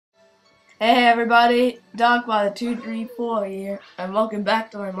Hey everybody, Doc by the 234 here, and welcome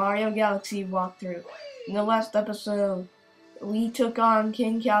back to my Mario Galaxy walkthrough. In the last episode, we took on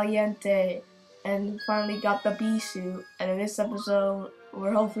King Caliente and finally got the bee suit, and in this episode,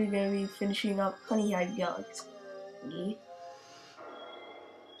 we're hopefully going to be finishing up HoneyHive Galaxy.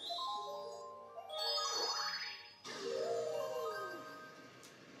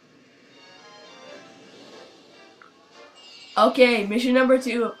 Okay, mission number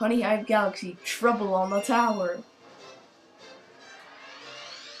 2 of HoneyHive Galaxy, Trouble on the Tower.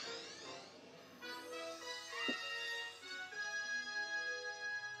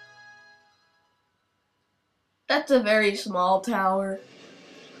 That's a very small tower.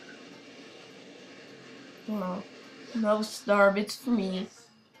 Oh, no star bits for me.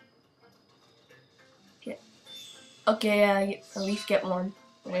 Okay, I at least get one.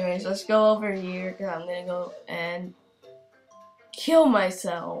 Anyways, let's go over here, because I'm gonna go and kill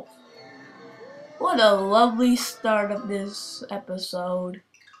myself. What a lovely start of this episode.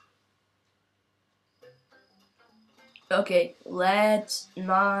 Okay, let's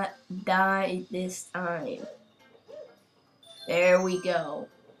not die this time. There we go.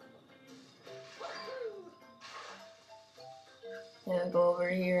 Gonna go over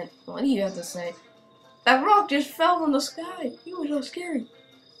here. What do you have to say? That rock just fell from the sky. You were so scary.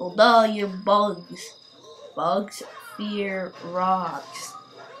 Well, duh, you're bugs. Bugs fear rocks.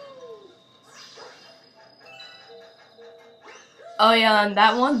 Oh yeah, and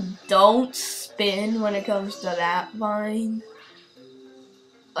that one, don't spin when it comes to that vine.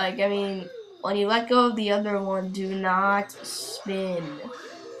 Like, I mean, when you let go of the other one, do not spin.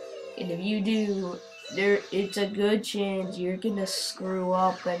 And if you do, it's a good chance you're gonna screw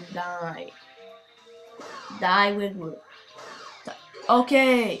up and die. Die with wood.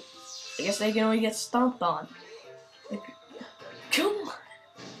 Okay, I guess they can only get stomped on. Come on.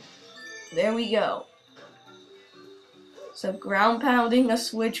 There we go. So ground pounding a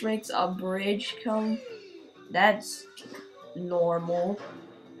switch makes a bridge come. That's normal.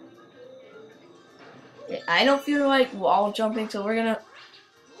 I don't feel like wall jumping, so we're gonna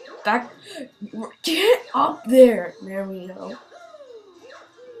get up there. There we go.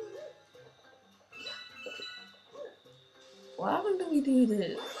 What happened to we do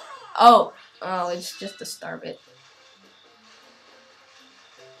this? Oh, it's just a star bit.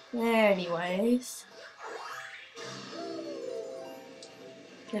 Anyways.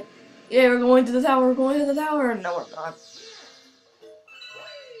 Yeah, we're going to the tower, we're going to the tower. No, we're not.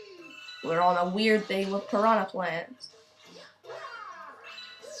 We're on a weird thing with piranha plants.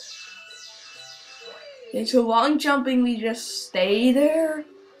 Okay, so long jumping, we just stay there?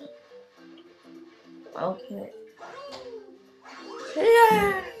 Okay.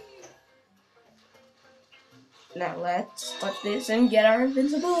 Yeah. Now let's touch this and get our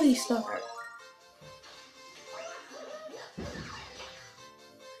invincibility star.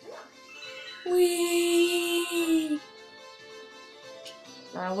 Whee!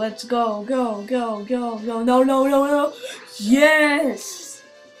 Now let's go, go, go, go, go. No, no, no, no. Yes!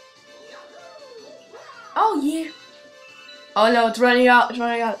 Oh, yeah. Oh, no, it's running out. It's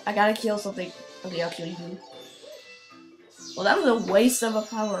running out. I gotta kill something. Okay, I'll kill you. Well, that was a waste of a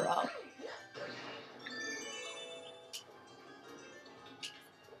power-up.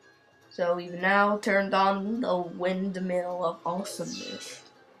 So we've now turned on the windmill of awesomeness.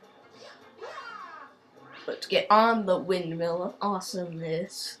 Let's get on the windmill of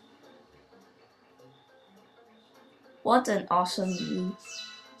awesomeness. What an awesome view.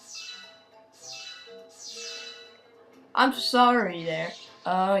 I'm sorry there.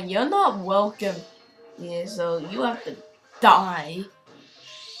 You're not welcome. Yeah, so you have to die.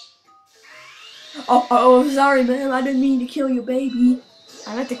 Oh, sorry, man. I didn't mean to kill your baby.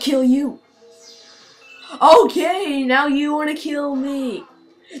 I meant to kill you. Okay, now you want to kill me.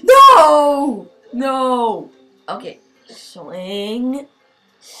 No! No! Okay, swing,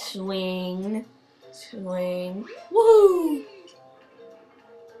 swing, swing. Woo!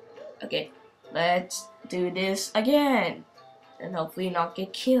 Okay, let's do this again. And hopefully not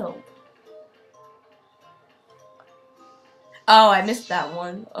get killed. Oh, I missed that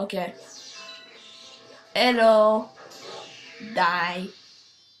one. Okay. Hello. Die.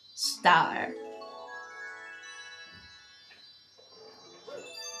 Star.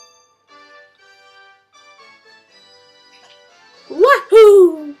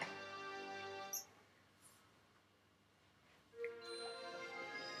 Wahoo!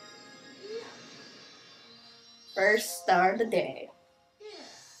 First star of the day.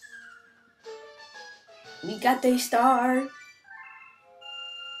 We got the star.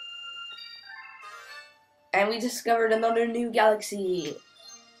 And we discovered another new galaxy.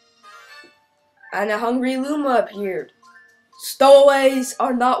 And a hungry Luma appeared. Stowaways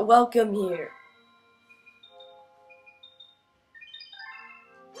are not welcome here.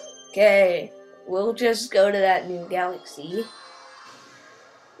 Okay, we'll just go to that new galaxy,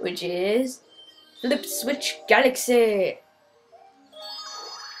 which is Flip Switch Galaxy.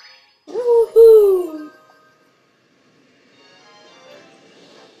 Woohoo!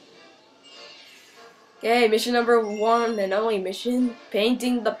 Okay, mission number 1 and only mission,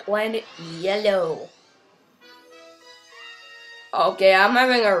 painting the planet yellow. Okay, I'm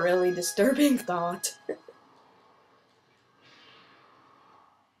having a really disturbing thought.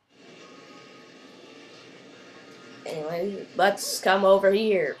 Anyway, let's come over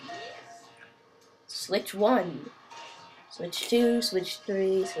here. Switch 1, Switch 2, Switch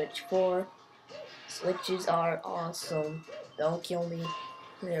 3, Switch 4. Switches are awesome. Don't kill me.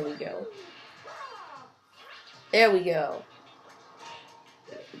 There we go. There we go.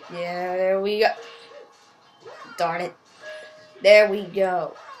 Yeah, there we go. Darn it. There we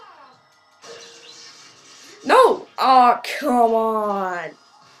go. No! Oh, come on.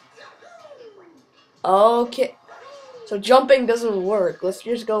 Okay. So jumping doesn't work. Let's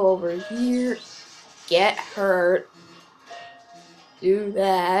just go over here. Get hurt. Do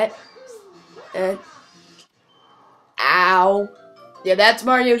that. And ow. Yeah, that's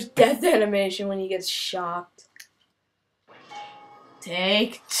Mario's death animation when he gets shocked.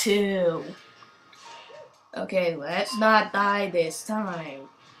 Take 2. Okay, let's not die this time.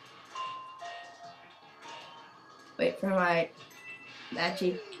 Wait for my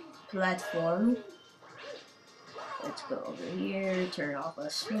magic platform. Let's go over here, turn off a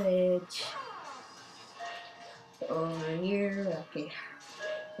switch. Over here, okay.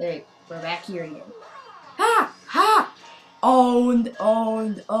 There, we're back here again. Ha! Ha! Owned,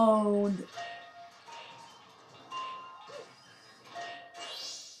 owned, owned.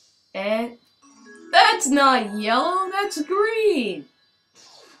 And that's not yellow, that's green.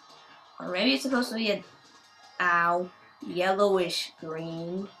 Or maybe it's supposed to be a yellowish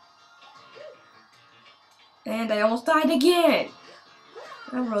green. And I almost died again.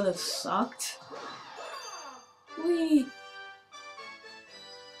 That road have sucked. Whee.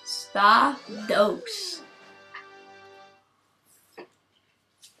 Stop dose.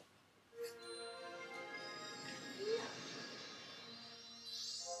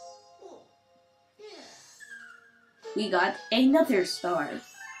 We got another star.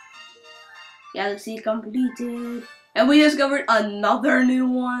 Galaxy completed. And we discovered another new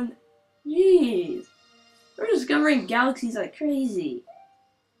one. Jeez. We're discovering galaxies like crazy.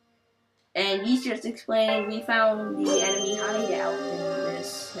 And he's just explaining we found the enemy hideout in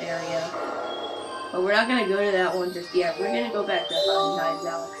this area. But we're not gonna go to that one just yet. We're gonna go back to HoneyHive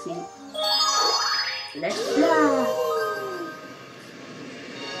Galaxy. Let's fly!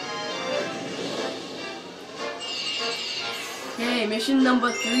 Okay, mission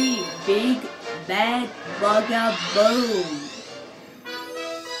number 3, Big Bad Bugaboo.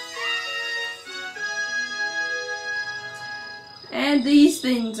 And these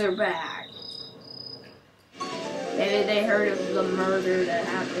things are back. Maybe they heard of the murder that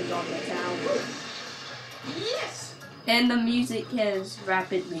happened on the tower. Yes! And the music has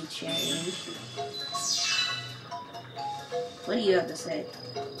rapidly changed. What do you have to say?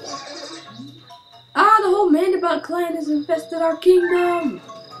 Ah, the whole mandi-bug clan has infested our kingdom!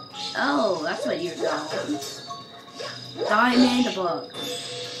 Oh, that's what you're doing. Die, mandi-bug.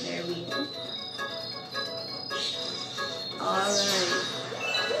 There we go. Alright.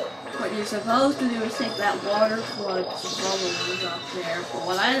 What you're supposed to do is take that water flood bubbles up there. But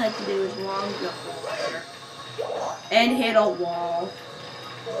what I like to do is long jump over there. And hit a wall.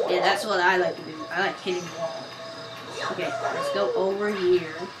 Yeah, that's what I like to do. I like hitting walls. Okay, let's go over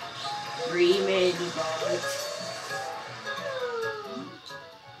here. 3 mandi-bugs.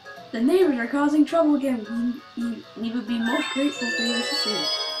 The neighbors are causing trouble again. We would be most grateful for your assistance.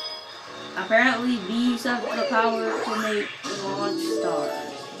 Apparently, bees have the power to make launch stars.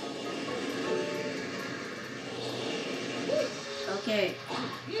 Okay,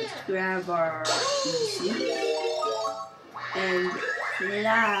 let's grab our suit and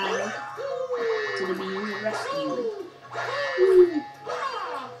fly to the bee rescue. Woo.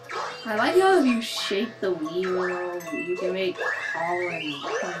 I like how if you shake the wheel, you can make pollen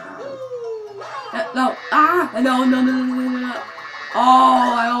come out. No, ah, no.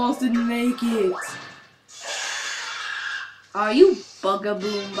 Oh, I almost didn't make it. Are you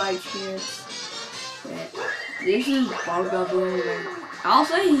Bugaboom by chance? Yeah. This is Bugaboom, and I'll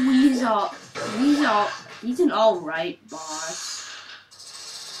say he's an alright boss.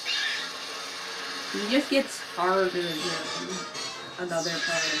 He just gets harder than another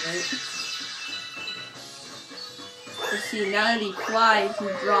part of it. Let's see, now that he flies, he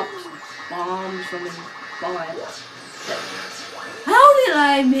drops bombs from his butt. How did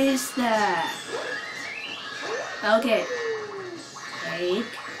I miss that? Okay. Take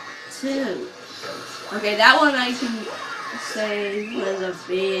 2. Okay, that one I can say was a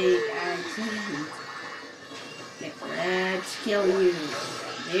big accident. Okay, let's kill you.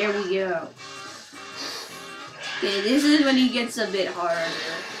 There we go. Okay, this is when he gets a bit harder.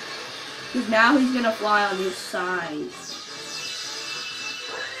 Because now he's gonna fly on his sides.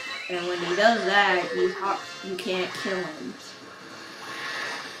 And when he does that, you can't kill him.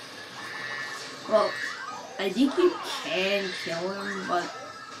 Well, I think you can kill him, but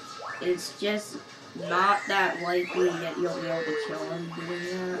it's just not that likely that you'll be able to kill him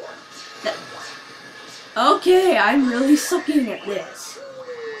doing that. Okay, I'm really sucking at this.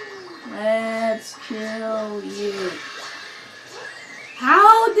 Let's kill you.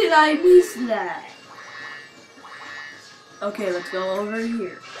 How did I miss that? Okay, let's go over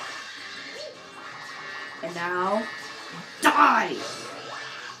here. And now, die!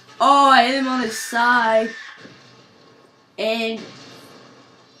 Oh, I hit him on his side. And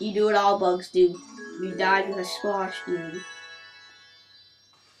you do what all bugs do. You die because I squashed you.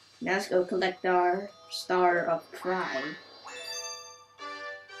 Now let's go collect our Star of Pride.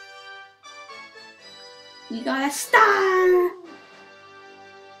 We got a star!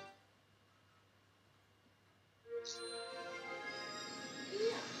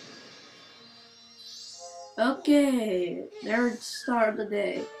 Okay, there's star of the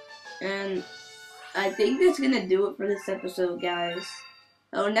day. And I think that's gonna do it for this episode, guys.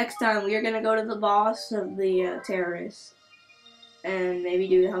 So next time we are gonna go to the boss of the terrorists. And maybe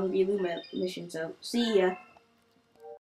do the Hungry Lou mission. So, see ya.